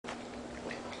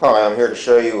Hi, I'm here to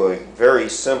show you a very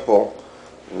simple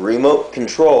remote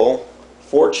control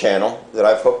 4-channel that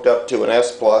I've hooked up to an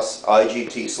S Plus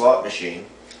IGT slot machine,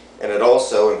 and it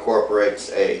also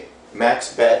incorporates a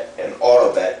max bet and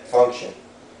auto bet function.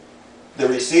 The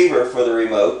receiver for the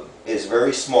remote is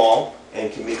very small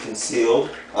and can be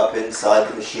concealed up inside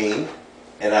the machine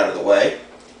and out of the way.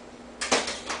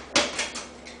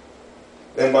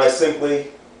 Then by simply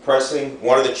pressing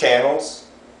one of the channels,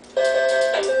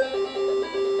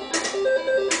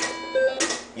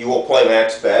 you will play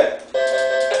max bet,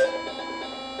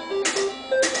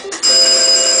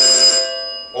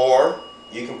 or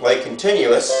you can play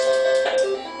continuous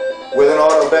with an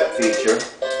auto bet feature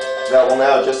that will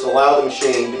now just allow the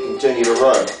machine to continue to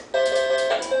run.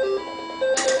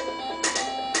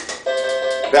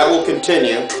 That will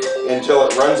continue until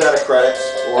it runs out of credits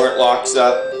or it locks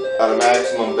up at a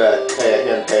maximum bet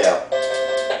and payout.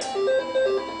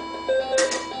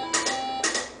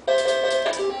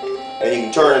 And you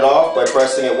can turn it off by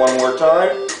pressing it one more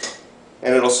time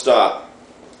and it'll stop.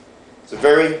 It's a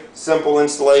very simple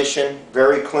installation,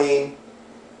 very clean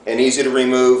and easy to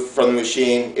remove from the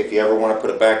machine if you ever want to put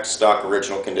it back to stock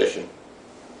original condition.